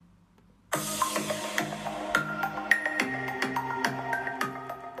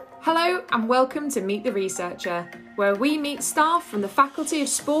Hello and welcome to Meet the Researcher, where we meet staff from the Faculty of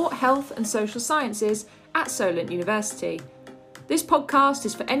Sport, Health and Social Sciences at Solent University. This podcast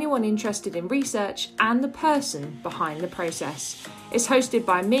is for anyone interested in research and the person behind the process. It's hosted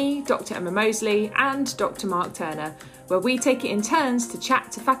by me, Dr. Emma Mosley, and Dr. Mark Turner, where we take it in turns to chat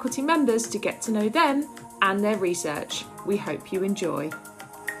to faculty members to get to know them and their research. We hope you enjoy.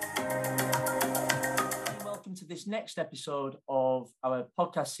 Welcome to this next episode of our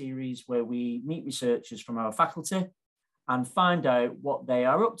podcast series where we meet researchers from our faculty and find out what they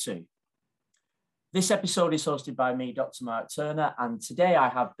are up to. This episode is hosted by me, Dr. Mark Turner, and today I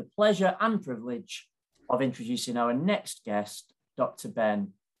have the pleasure and privilege of introducing our next guest, Dr.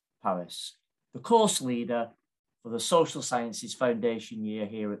 Ben Paris, the course leader for the Social Sciences Foundation year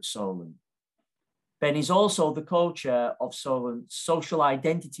here at Solent. Ben is also the co-chair of Solent's Social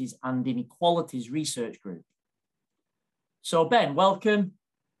Identities and Inequalities Research Group. So Ben, welcome.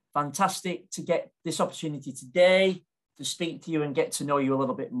 Fantastic to get this opportunity today to speak to you and get to know you a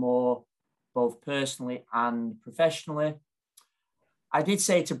little bit more, both personally and professionally. I did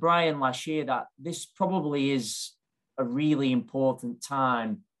say to Brian last year that this probably is a really important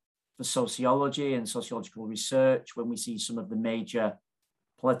time for sociology and sociological research when we see some of the major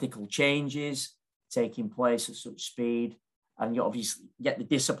political changes taking place at such speed. And you obviously yet the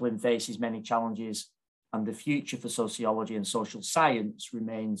discipline faces many challenges and the future for sociology and social science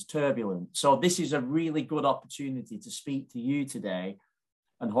remains turbulent. So this is a really good opportunity to speak to you today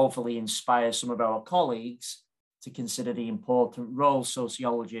and hopefully inspire some of our colleagues to consider the important role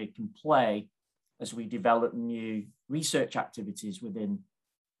sociology can play as we develop new research activities within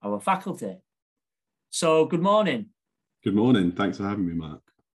our faculty. So good morning. Good morning. Thanks for having me, Mark.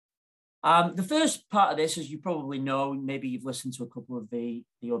 The first part of this, as you probably know, maybe you've listened to a couple of the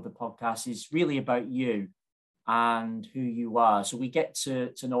other podcasts, is really about you and who you are. So we get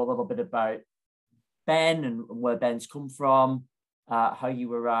to know a little bit about Ben and where Ben's come from, how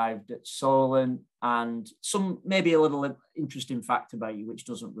you arrived at Solent, and some maybe a little interesting fact about you, which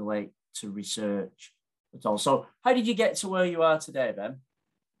doesn't relate to research at all. So how did you get to where you are today, Ben?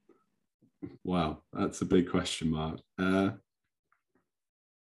 Wow, that's a big question, Mark.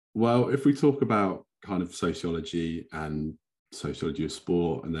 Well, if we talk about kind of sociology and sociology of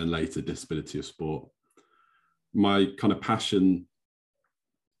sport, and then later disability of sport, my kind of passion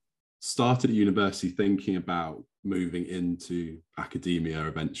started at university thinking about moving into academia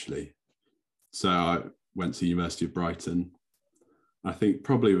eventually. So I went to the University of Brighton. I think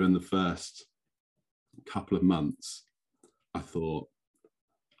probably within the first couple of months, I thought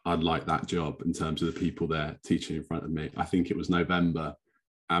I'd like that job in terms of the people there teaching in front of me. I think it was November,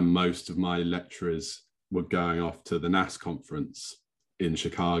 and most of my lecturers were going off to the NAS conference in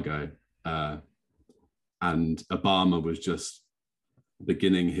Chicago. And Obama was just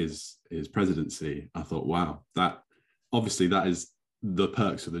beginning his presidency. I thought, wow, that is the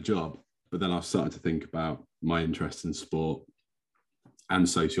perks of the job. But then I started to think about my interest in sport and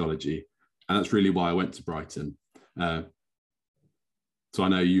sociology. And that's really why I went to Brighton. So I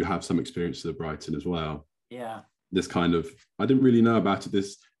know you have some experience at Brighton as well. Yeah. This kind of, I didn't really know about it,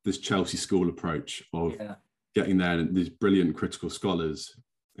 this Chelsea school approach of getting there, and these brilliant critical scholars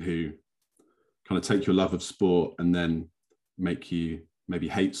who kind of take your love of sport and then make you maybe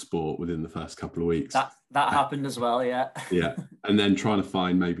hate sport within the first couple of weeks. That happened as well, yeah. Yeah, and then trying to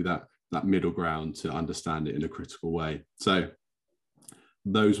find maybe that middle ground to understand it in a critical way. So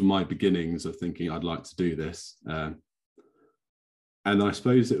those were my beginnings of thinking I'd like to do this. And I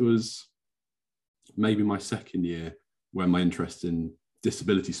suppose it was maybe my second year when my interest in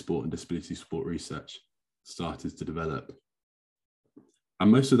disability sport and disability sport research started to develop. And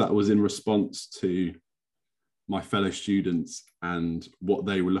most of that was in response to my fellow students and what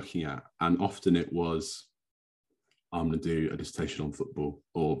they were looking at. And often it was, I'm going to do a dissertation on football,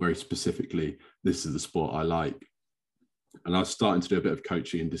 or very specifically, this is the sport I like. And I was starting to do a bit of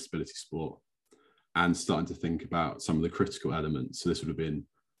coaching in disability sport and starting to think about some of the critical elements. So this would have been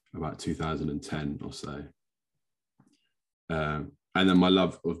about 2010 or so. And then my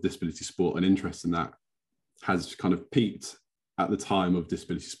love of disability sport and interest in that has kind of peaked at the time of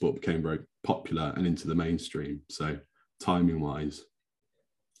disability sport became very popular and into the mainstream. So timing wise,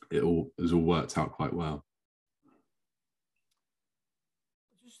 it has all worked out quite well.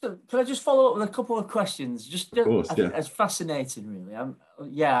 Can I just follow up with a couple of questions? Just of course, yeah. It's fascinating, really.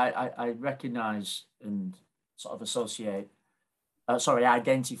 I recognise and sort of associate,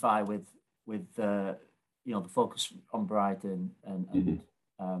 identify with the focus on Brighton and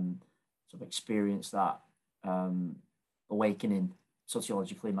sort of experience that awakening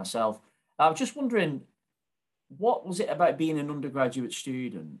sociologically myself. I was just wondering, what was it about being an undergraduate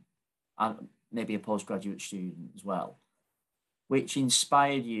student and maybe a postgraduate student as well, which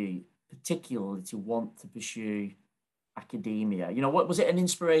inspired you particularly to want to pursue academia? You know, what was it, an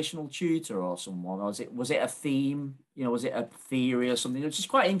inspirational tutor or someone, or was it a theme? You know, was it a theory or something? It's just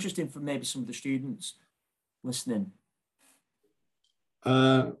quite interesting for maybe some of the students listening.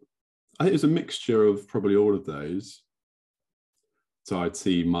 I think it was a mixture of probably all of those. So I'd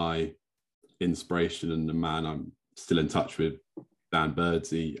see my inspiration and the man I'm still in touch with, Dan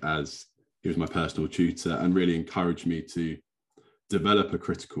Birdsey, as he was my personal tutor and really encouraged me to develop a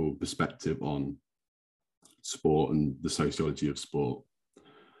critical perspective on sport and the sociology of sport.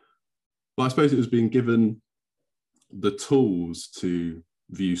 But I suppose it was being given the tools to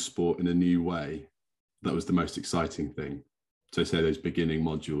view sport in a new way that was the most exciting thing. So say those beginning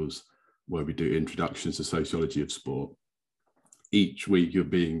modules where we do introductions to sociology of sport. Each week you're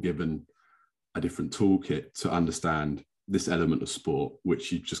being given a different toolkit to understand this element of sport,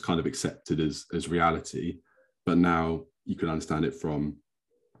 which you just kind of accepted as reality, but now you can understand it from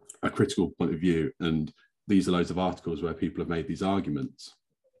a critical point of view. And these are loads of articles where people have made these arguments.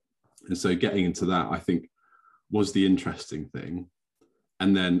 And so getting into that, I think, was the interesting thing.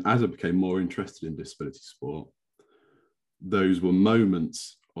 And then as I became more interested in disability sport, those were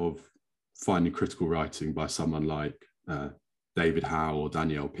moments of finding critical writing by someone like David Howe or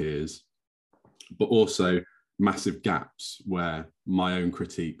Danielle Peers, but also massive gaps where my own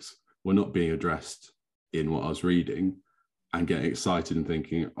critiques were not being addressed in what I was reading, and getting excited and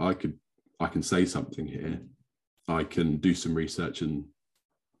thinking, I can say something here. I can do some research and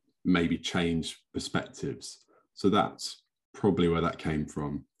maybe change perspectives. So that's probably where that came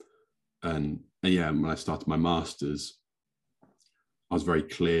from. And yeah, when I started my master's, I was very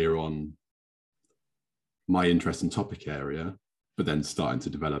clear on my interest in topic area, but then starting to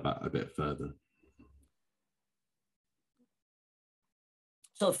develop that a bit further.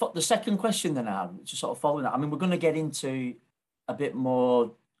 So the second question then I have, just sort of following that, I mean, we're going to get into a bit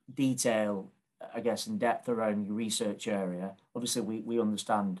more detail, I guess, in depth around your research area. Obviously, we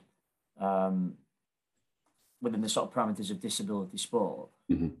understand within the sort of parameters of disability sport.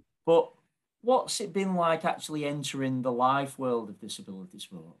 Mm-hmm. But what's it been like actually entering the life world of disability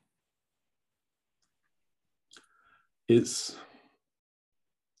sport? It's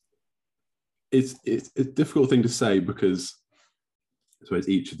a difficult thing to say, because I suppose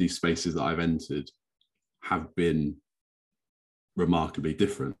each of these spaces that I've entered have been remarkably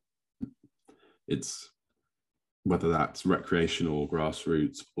different. It's whether that's recreational or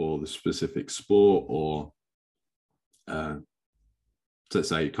grassroots or the specific sport, or let's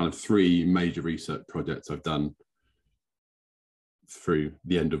say kind of three major research projects I've done through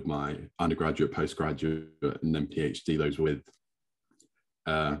the end of my undergraduate, postgraduate, and then PhD. Those were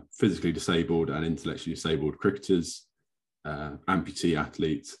with physically disabled and intellectually disabled cricketers, amputee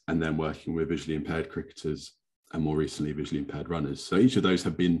athletes, and then working with visually impaired cricketers, and more recently visually impaired runners. So each of those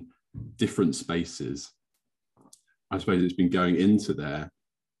have been different spaces. I suppose it's been going into there,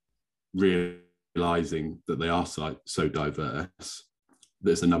 realizing that they are so diverse.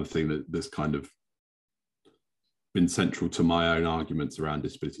 There's another thing that's kind of been central to my own arguments around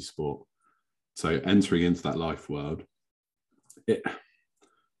disability sport. So entering into that life world,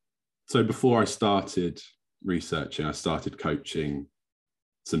 so before I started researching, I started coaching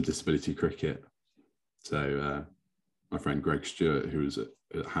some disability cricket. So my friend Greg Stewart, who was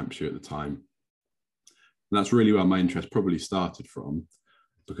at Hampshire at the time, and that's really where my interest probably started from,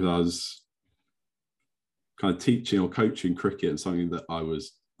 because I was kind of teaching or coaching cricket and something that I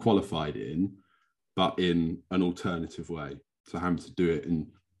was qualified in, but in an alternative way. So having to do it in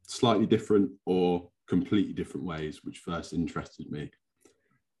slightly different or completely different ways, which first interested me.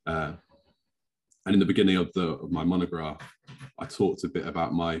 And in the beginning of my monograph, I talked a bit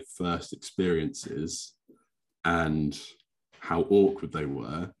about my first experiences and how awkward they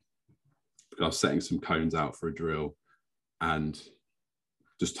were. I was setting some cones out for a drill and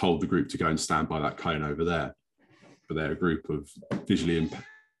just told the group to go and stand by that cone over there. But they're a group of visually impaired.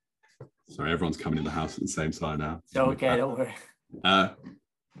 Sorry, everyone's coming in the house at the same time now. Okay, don't worry.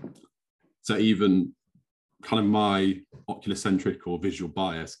 So even kind of my oculocentric or visual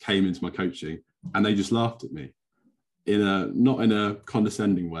bias came into my coaching, and they just laughed at me not in a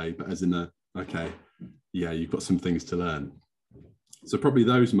condescending way, but as in okay, yeah, you've got some things to learn. So probably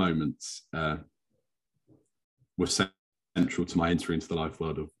those moments were central to my entry into the life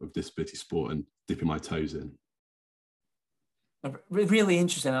world of disability sport and dipping my toes in. Really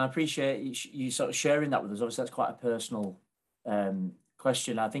interesting, and I appreciate you sort of sharing that with us. Obviously, that's quite a personal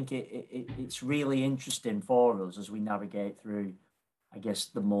question. I think it's really interesting for us as we navigate through, I guess,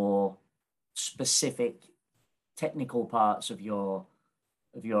 the more specific technical parts of your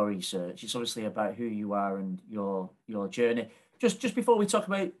of your research. It's obviously about who you are and your journey. Just before we talk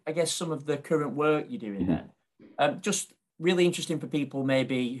about, I guess, some of the current work you're doing, then, just really interesting for people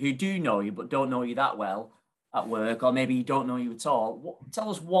maybe who do know you but don't know you that well at work, or maybe you don't know you at all. Tell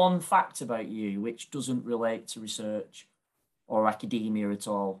us one fact about you which doesn't relate to research or academia at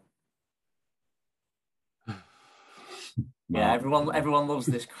all. Yeah, everyone loves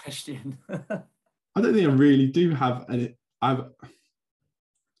this question. I don't think I really do have any.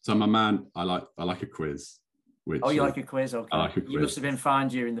 So I'm a man. I like a quiz. Which you like a quiz? Okay. I like a quiz. You must have been fine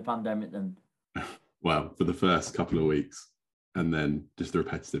during the pandemic then. Well, for the first couple of weeks, and then just the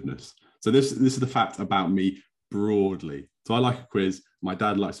repetitiveness. So this is the fact about me broadly. So I like a quiz. My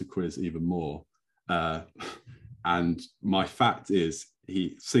dad likes a quiz even more. And my fact is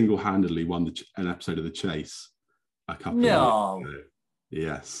he single-handedly won an episode of The Chase a couple of years ago.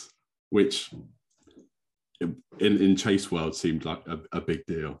 Yes, which in Chase world seemed like a big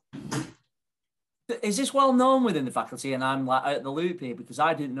deal. Is this well known within the faculty? And I'm like out of the loop here because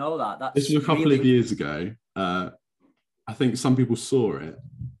I didn't know that. This was a couple of years ago. I think some people saw it,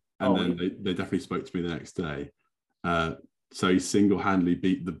 and then they definitely spoke to me the next day. So he single-handedly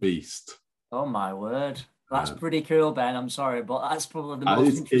beat the Beast. Oh my word. That's pretty cool, Ben. I'm sorry, but that's probably the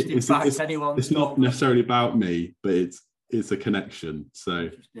most interesting fact anyone's It's not necessarily about me, but it's a connection. So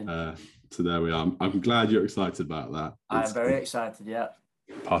there we are. I'm glad you're excited about that. I'm very excited, yeah.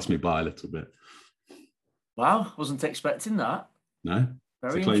 Passed me by a little bit. Wow, wasn't expecting that. No,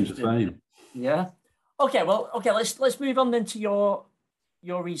 very it's a claim to fame. Yeah. Okay, let's move on then to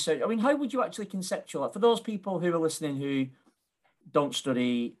your research. I mean, how would you actually conceptualize, for those people who are listening who don't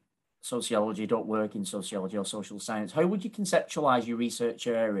study sociology, don't work in sociology or social science, how would you conceptualize your research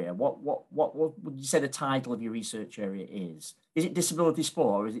area? What would you say the title of your research area is? Is it disability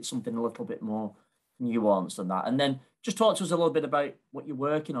sport, or is it something a little bit more nuanced than that? And then just talk to us a little bit about what you're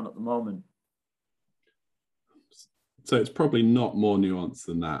working on at the moment. So it's probably not more nuanced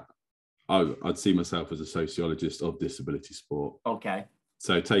than that. I'd see myself as a sociologist of disability sport. Okay.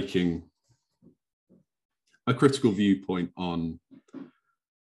 So taking a critical viewpoint on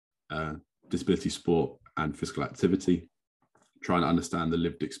disability sport and physical activity, trying to understand the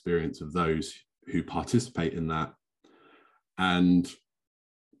lived experience of those who participate in that, and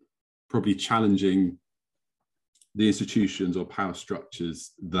probably challenging the institutions or power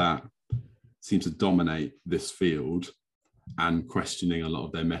structures that seem to dominate this field, and questioning a lot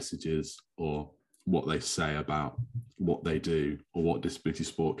of their messages or what they say about what they do or what disability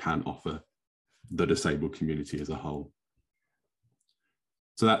sport can offer the disabled community as a whole.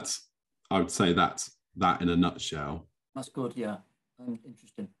 So I would say that's that in a nutshell. That's good, yeah.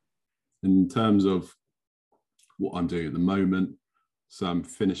 Interesting. In terms of what I'm doing at the moment, so I'm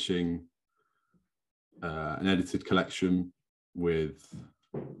finishing an edited collection with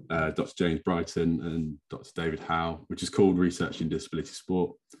Dr. James Brighton and Dr. David Howe, which is called Researching Disability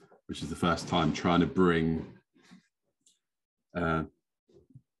Sport, which is the first time trying to bring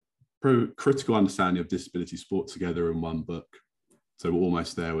critical understanding of disability sport together in one book. So we're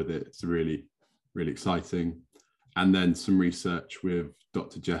almost there with it. It's really, really exciting. And then some research with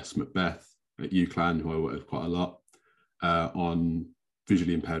Dr. Jess Macbeth at UCLan, who I work with quite a lot, on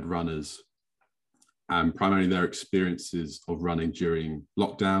visually impaired runners, and primarily their experiences of running during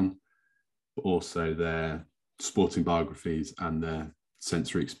lockdown, but also their sporting biographies and their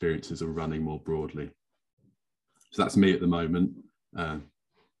sensory experiences of running more broadly. So that's me at the moment.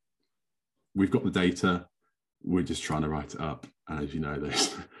 We've got the data, we're just trying to write it up. And as you know,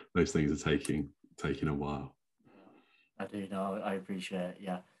 those things are taking a while. I do know, I appreciate it,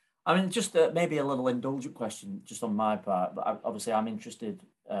 yeah. I mean, just maybe a little indulgent question just on my part, but obviously I'm interested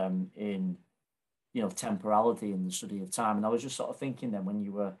in temporality and the study of time. And I was just sort of thinking then, when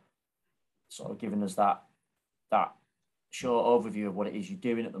you were sort of giving us that short overview of what it is you're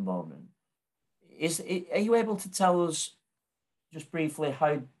doing at the moment, are you able to tell us just briefly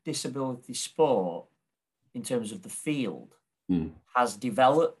how disability sport, in terms of the field, has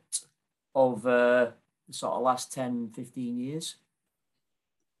developed over the sort of last 10, 15 years?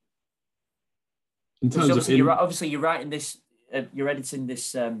 In terms obviously, you're writing this, you're editing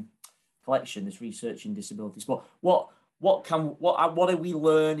this collection, this research in disability sport. What are we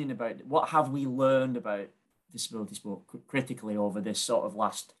learning about it? What have we learned about disability sport critically over this sort of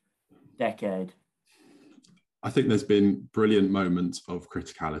last decade? I think there's been brilliant moments of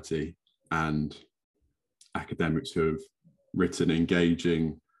criticality and academics who have written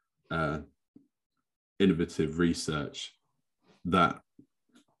engaging, innovative research that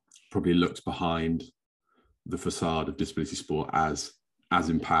probably looks behind the facade of disability sport as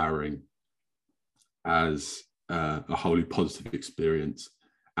empowering, as a wholly positive experience,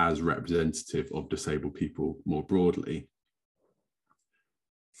 as representative of disabled people more broadly.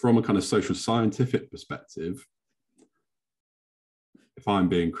 From a kind of social scientific perspective, if I'm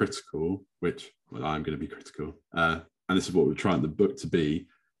being critical, which I'm going to be critical, and this is what we're trying the book to be,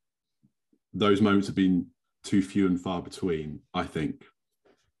 those moments have been too few and far between, I think.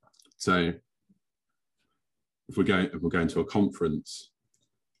 So if we're going to a conference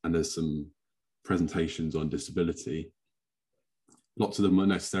and there's some presentations on disability, lots of them won't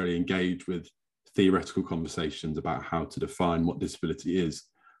necessarily engage with theoretical conversations about how to define what disability is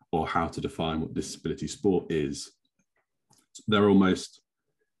or how to define what disability sport is. It's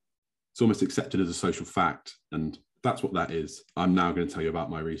almost accepted as a social fact, and that's what that is. I'm now going to tell you about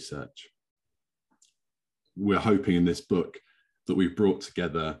my research. We're hoping in this book that we've brought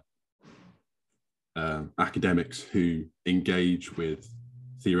together academics who engage with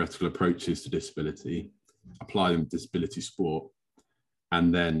theoretical approaches to disability, apply them to disability sport,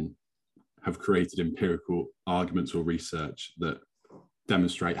 and then have created empirical arguments or research that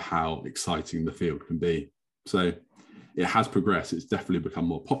demonstrate how exciting the field can be. So it has progressed, it's definitely become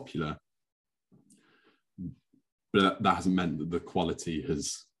more popular, but that hasn't meant that the quality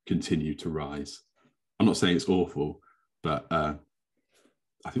has continued to rise. I'm not saying it's awful, but I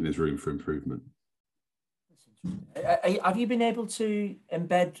think there's room for improvement. Have you been able to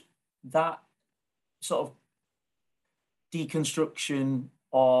embed that sort of deconstruction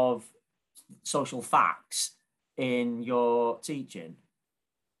of social facts in your teaching?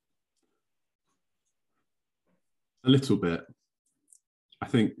 A little bit. I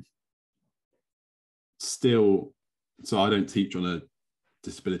think still, so I don't teach on a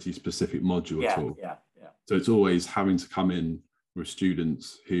disability specific module at all. Yeah. So it's always having to come in with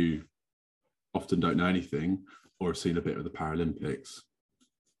students who often don't know anything or have seen a bit of the Paralympics.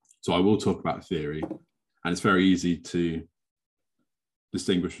 So I will talk about theory, and it's very easy to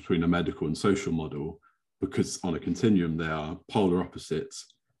distinguish between a medical and social model because on a continuum they are polar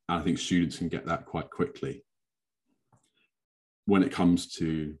opposites, and I think students can get that quite quickly. When it comes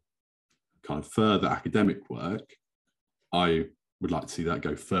to kind of further academic work, I would like to see that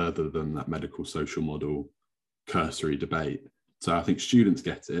go further than that medical social model cursory debate. So I think students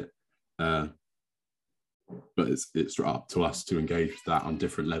get it, but it's up to us to engage with that on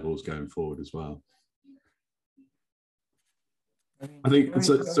different levels going forward as well. I think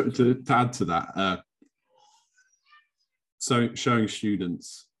so to add to that, so showing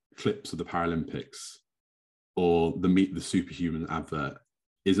students clips of the Paralympics or the Meet the Superhuman advert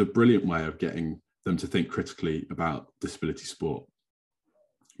is a brilliant way of getting them to think critically about disability sport,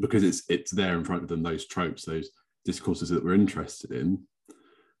 because it's there in front of them, those tropes, those discourses that we're interested in.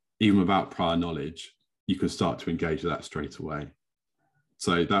 Even without prior knowledge, you can start to engage with that straight away.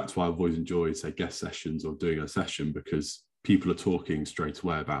 So that's why I've always enjoyed, say, guest sessions or doing a session, because people are talking straight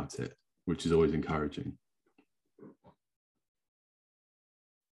away about it, which is always encouraging.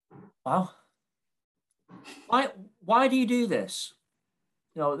 Wow. Why do you do this?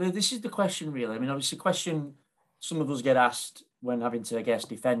 You know, this is the question, really. I mean, obviously, a question some of us get asked when having to, I guess,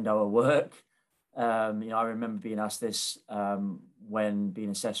 defend our work. You know, I remember being asked this when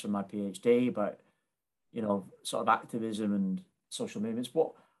being assessed for my PhD, but you know, sort of activism and social movements.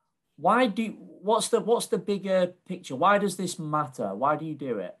 What's the bigger picture? Why does this matter? Why do you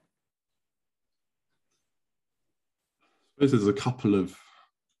do it? I suppose there's a couple of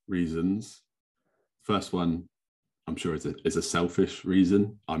reasons. First one, I'm sure is a selfish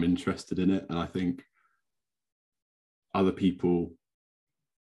reason. I'm interested in it, and I think other people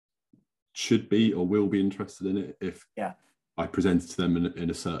should be or will be interested in it if I present it to them in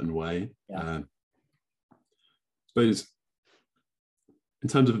a certain way. I suppose in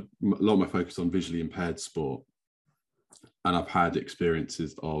terms of a lot of my focus on visually impaired sport, and I've had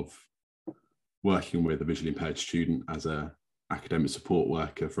experiences of working with a visually impaired student as a academic support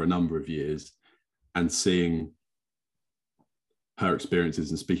worker for a number of years, and seeing her experiences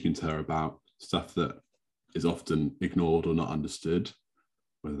and speaking to her about stuff that is often ignored or not understood,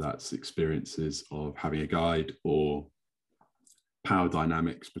 whether that's experiences of having a guide or power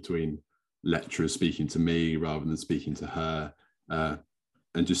dynamics between lecturers speaking to me rather than speaking to her,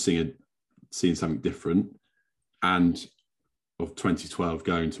 and just seeing something different. And of 2012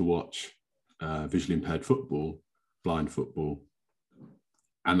 going to watch visually impaired football, blind football,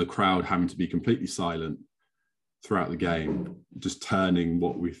 and the crowd having to be completely silent throughout the game, just turning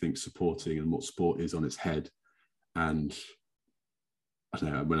what we think supporting and what sport is on its head. And I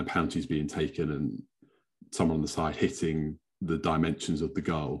don't know, when a penalty is being taken and someone on the side hitting the dimensions of the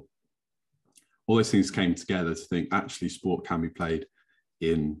goal, all those things came together to think actually sport can be played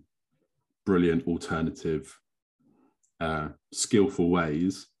in brilliant alternative skillful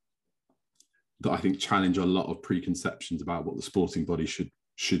ways that I think challenge a lot of preconceptions about what the sporting body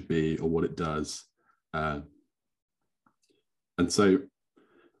should be or what it does. And so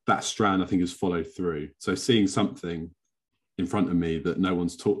that strand, I think, has followed through. So seeing something in front of me that no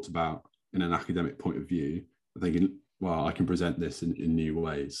one's talked about in an academic point of view, I'm thinking, well, I can present this in new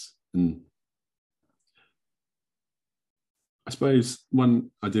ways. And I suppose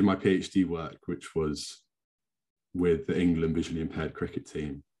when I did my PhD work, which was with the England visually impaired cricket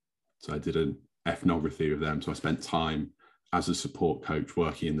team, so I did an ethnography of them. So I spent time as a support coach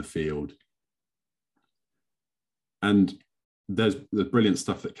working in the field. And there's the brilliant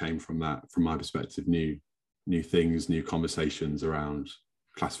stuff that came from that, from my perspective, new things, new conversations around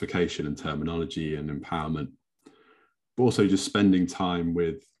classification and terminology and empowerment, but also just spending time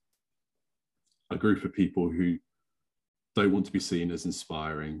with a group of people who don't want to be seen as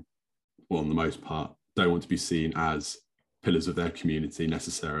inspiring, well, on the most part, don't want to be seen as pillars of their community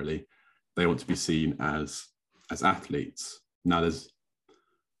necessarily. They want to be seen as athletes. Now, there's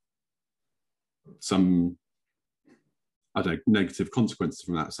some, I don't know, negative consequences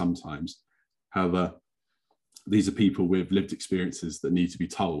from that sometimes. However, these are people with lived experiences that need to be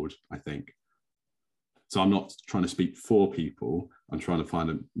told, I think. So I'm not trying to speak for people. I'm trying to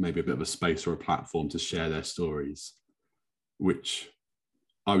find maybe a bit of a space or a platform to share their stories, which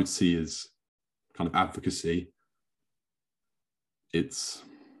I would see as kind of advocacy. It's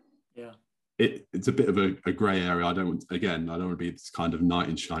a bit of a grey area. I don't want to be this kind of knight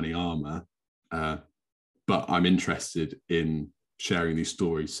in shining armour, but I'm interested in sharing these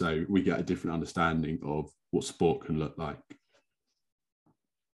stories so we get a different understanding of what sport can look like.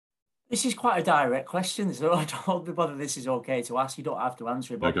 This is quite a direct question, so I don't know whether this is okay to ask. You don't have to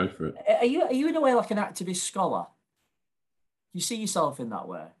answer it. But go for it. Are you in a way like an activist scholar? Do you see yourself in that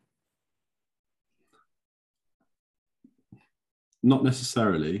way? Not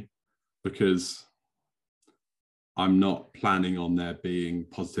necessarily, because I'm not planning on there being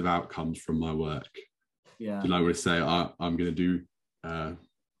positive outcomes from my work. Yeah. You know, I would say I'm going to do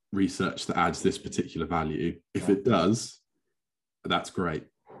research that adds this particular value. If it does, that's great.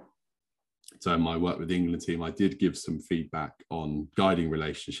 So in my work with the England team, I did give some feedback on guiding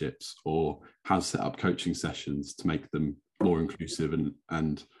relationships or how to set up coaching sessions to make them more inclusive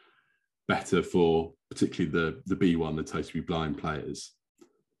and better for particularly the B1, the totally blind players.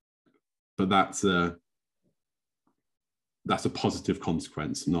 But that's a positive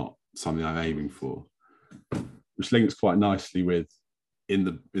consequence, not something I'm aiming for, which links quite nicely with in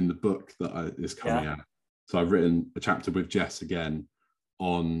the book that is coming out. So I've written a chapter with Jess again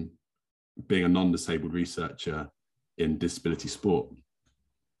on being a non-disabled researcher in disability sport.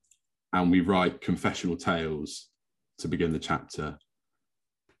 And we write confessional tales to begin the chapter.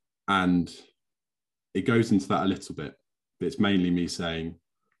 And it goes into that a little bit, but it's mainly me saying,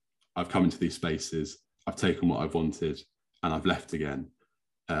 I've come into these spaces, I've taken what I've wanted, and I've left again,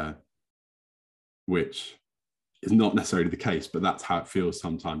 which is not necessarily the case, but that's how it feels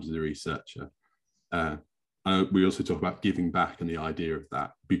sometimes as a researcher. We also talk about giving back and the idea of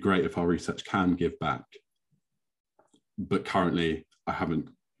that. It'd be great if our research can give back. But currently, I haven't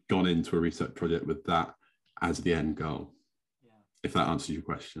gone into a research project with that as the end goal. Yeah. If that answers your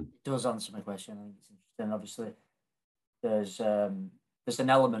question. It does answer my question. I think it's interesting. Obviously, there's an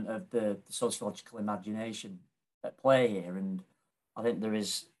element of the sociological imagination at play here. And I think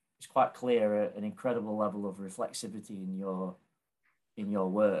it's quite clear an incredible level of reflexivity in your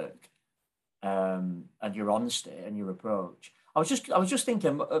work. And your honesty and your approach. I was just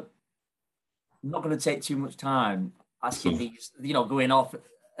thinking, I'm not going to take too much time asking these, going off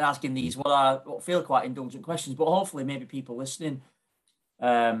asking these what feel quite indulgent questions, but hopefully maybe people listening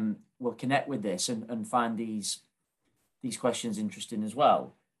will connect with this and find these questions interesting as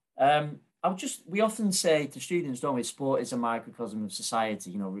well. We often say to students, don't we, sport is a microcosm of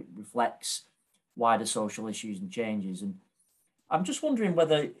society, reflects wider social issues and changes. And I'm just wondering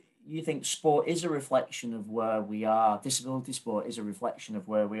whether you think sport is a reflection of where we are, disability sport is a reflection of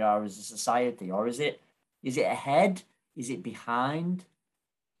where we are as a society, or is it ahead? Is it behind?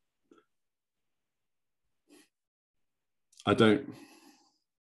 I don't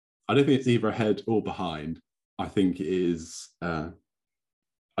think it's either ahead or behind. I think it is, I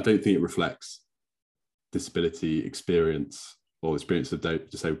don't think it reflects disability experience or experience of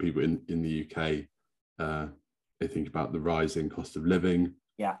disabled people in the UK. They think about the rising cost of living.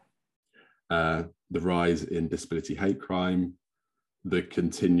 Yeah. The rise in disability hate crime, the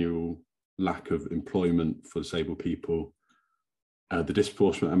continual lack of employment for disabled people, the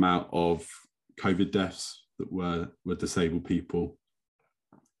disproportionate amount of COVID deaths that were disabled people.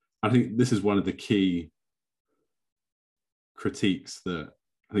 I think this is one of the key critiques that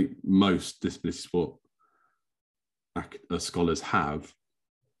I think most disability sport scholars have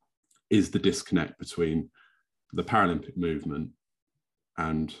is the disconnect between the Paralympic movement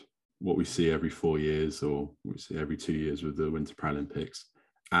and what we see every 4 years, or we see every 2 years with the Winter Paralympics,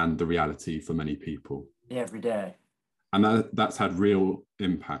 and the reality for many people. Every day. And that's had real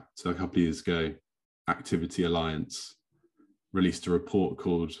impact. So a couple of years ago, Activity Alliance released a report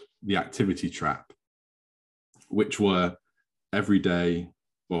called The Activity Trap, which were everyday,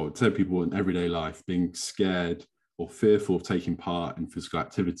 well, so people in everyday life being scared or fearful of taking part in physical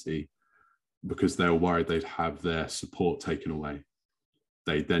activity because they were worried they'd have their support taken away.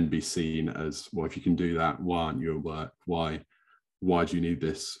 They'd then be seen as, well, if you can do that, why aren't you at work? Why do you need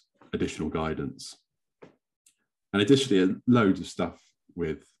this additional guidance? And additionally, loads of stuff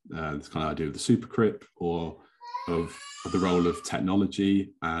with this kind of idea of the super crip, or of the role of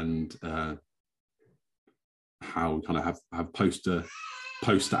technology, and how we kind of have poster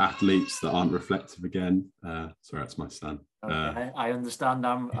athletes that aren't reflective again. Sorry, that's my son. Okay, I understand.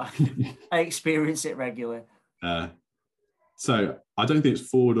 I experience it regularly. So I don't think it's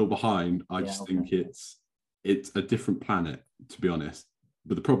forward or behind. I just think it's a different planet, to be honest.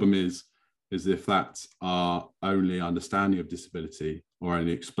 But the problem is if that's our only understanding of disability, or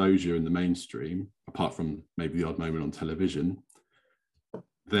only exposure in the mainstream, apart from maybe the odd moment on television,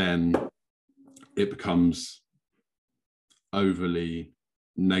 then it becomes overly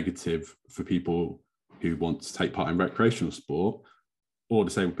negative for people who want to take part in recreational sport, or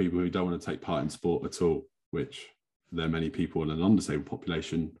disabled people who don't want to take part in sport at all, which there are many people in a non-disabled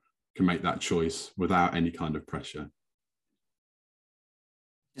population can make that choice without any kind of pressure.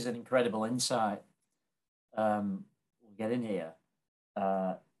 This is an incredible insight. We'll get in here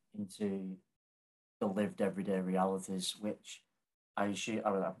into the lived everyday realities, which I would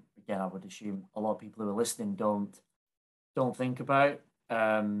assume a lot of people who are listening don't think about.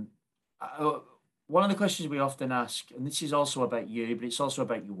 One of the questions we often ask, and this is also about you, but it's also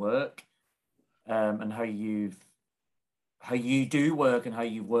about your work, and how you do work, and how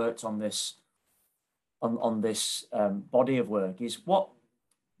you've worked on this body of work, is what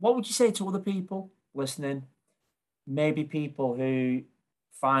would you say to other people listening? Maybe people who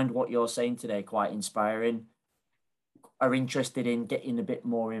find what you're saying today quite inspiring, are interested in getting a bit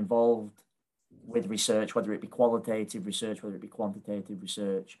more involved with research, whether it be qualitative research, whether it be quantitative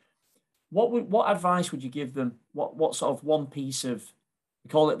research. What advice would you give them? What sort of one piece of, we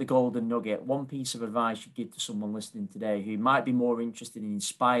call it the golden nugget, one piece of advice you'd give to someone listening today who might be more interested and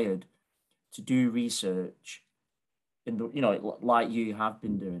inspired to do research in the, like you have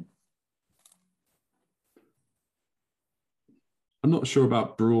been doing? I'm not sure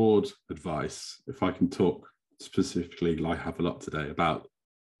about broad advice. If I can talk specifically, like I have a lot today, about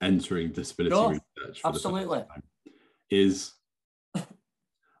entering disability research. Absolutely.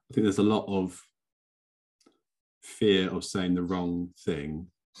 I think there's a lot of fear of saying the wrong thing,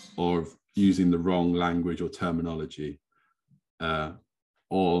 or of using the wrong language or terminology,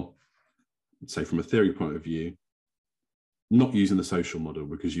 or say from a theory point of view, not using the social model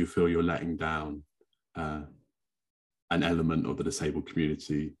because you feel you're letting down an element of the disabled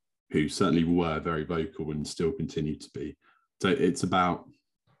community who certainly were very vocal and still continue to be. So it's about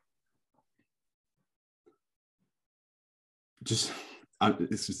just,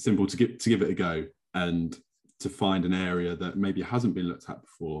 it's just simple to give it a go, and to find an area that maybe hasn't been looked at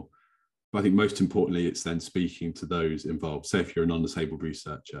before. But I think most importantly, it's then speaking to those involved. Say if you're a non-disabled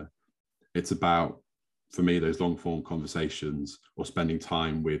researcher, it's about, for me, those long form conversations, or spending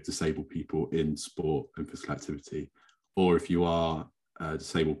time with disabled people in sport and physical activity. Or if you are a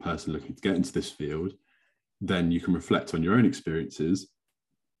disabled person looking to get into this field, then you can reflect on your own experiences.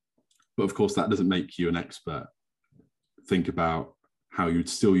 But of course, that doesn't make you an expert. Think about how you'd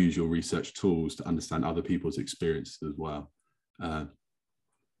still use your research tools to understand other people's experiences as well.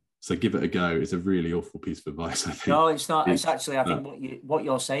 So give it a go. It's a really awful piece of advice, I think. No, it's not. It's actually, I think what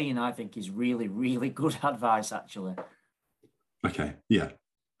you're saying, I think, is really, really good advice, actually. Okay, yeah,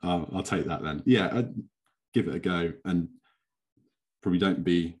 I'll take that then. Yeah, give it a go, and probably don't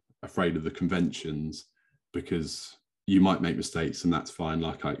be afraid of the conventions, because you might make mistakes, and that's fine,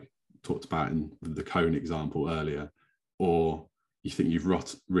 like I talked about in the cone example earlier. Or you think you've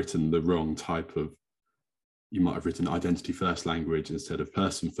written the wrong type of, you might have written identity first language instead of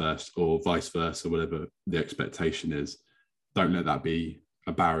person first, or vice versa, whatever the expectation is. Don't let that be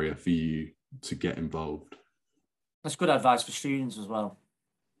a barrier for you to get involved. That's good advice for students as well.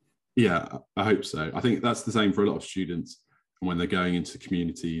 Yeah, I hope so. I think that's the same for a lot of students. And when they're going into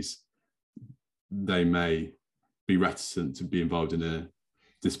communities, they may be reticent to be involved in a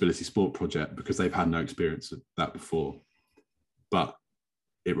disability sport project because they've had no experience of that before. but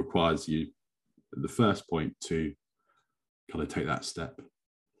it requires you at the first point to kind of take that step.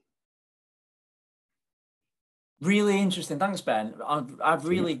 Really interesting. Thanks, Ben. I've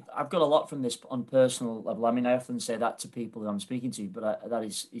got a lot from this on personal level. I mean, I often say that to people who I'm speaking to, but that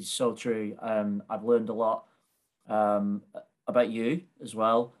is so true. I've learned a lot about you as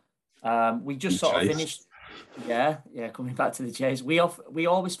well. We just sort of finished. Yeah. Coming back to the chase, we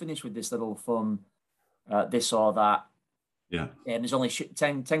always finish with this little fun, this or that. Yeah. And there's only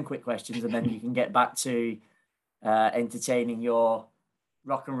 10 quick questions, and then you can get back to entertaining your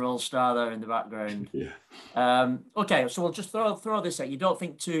rock and roll star there in the background. Yeah. Okay, so we'll just throw this out. You don't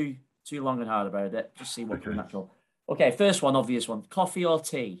think too long and hard about it. Just see what comes natural. Okay, first one, obvious one. Coffee or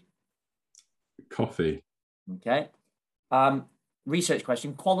tea? Coffee. Okay. Research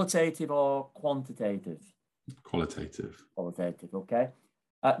question. Qualitative or quantitative? Qualitative. Qualitative, okay.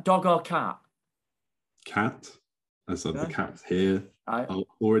 Dog or cat? Cat. As the cat's here. I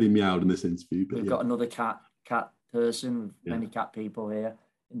already meowed in this interview. But we've got another cat person with many cat people here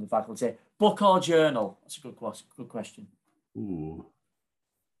in the faculty. Book or journal? That's a good question. Ooh.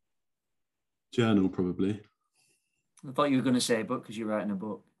 Journal, probably. I thought you were going to say book because you're writing a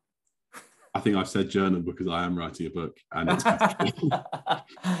book. I think I've said journal because I am writing a book, and it's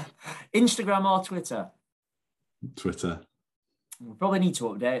Instagram or Twitter? Twitter. We probably need to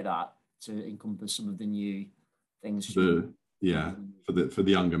update that to encompass some of the new things. For the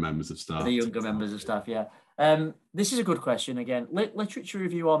younger members of staff. For the younger members of staff, yeah. This is a good question again. Literature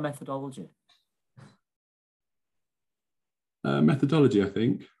review or methodology? Methodology, I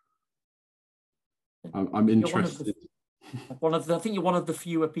think. I'm interested. I think you're one of the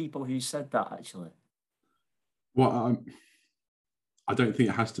fewer people who said that, actually. Well, I don't think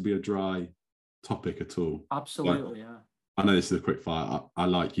it has to be a dry topic at all. Absolutely, yeah. I know this is a quick fire. I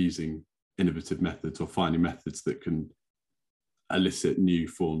like using innovative methods or finding methods that can elicit new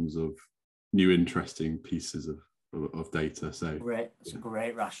forms of new interesting pieces of data. So great. It's a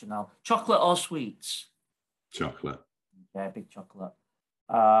great rationale. Chocolate or sweets? Chocolate. Yeah, big chocolate.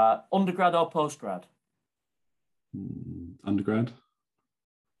 Undergrad or postgrad? Undergrad.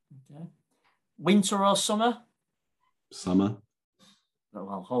 Okay. Winter or summer? Summer.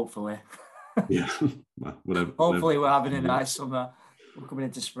 Well, hopefully. Yeah. Well, whatever. Hopefully we're having a nice summer. We're coming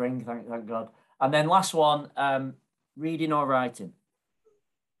into spring, thank God. And then last one, reading or writing?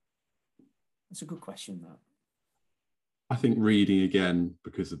 That's a good question, that. I think reading again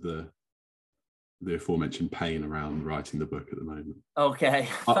because of the aforementioned pain around writing the book at the moment. Okay.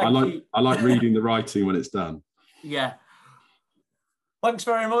 I like reading the writing when it's done. Yeah. Thanks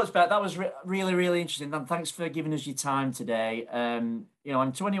very much, Bet. That was really, really interesting. And thanks for giving us your time today. And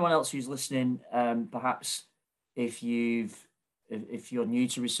to anyone else who's listening, perhaps if you're new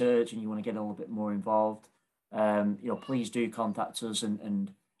to research and you want to get a little bit more involved, please do contact us,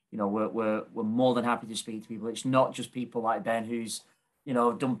 and we're more than happy to speak to people. It's not just people like Ben who's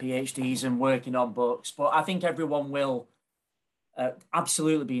done PhDs and working on books, but I think everyone will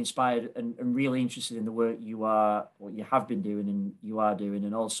absolutely be inspired and really interested in the work what you have been doing and you are doing,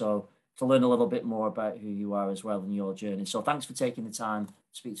 and also to learn a little bit more about who you are as well and your journey. So thanks for taking the time to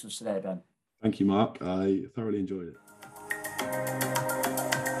speak to us today, Ben. Thank you, Mark. I thoroughly enjoyed it.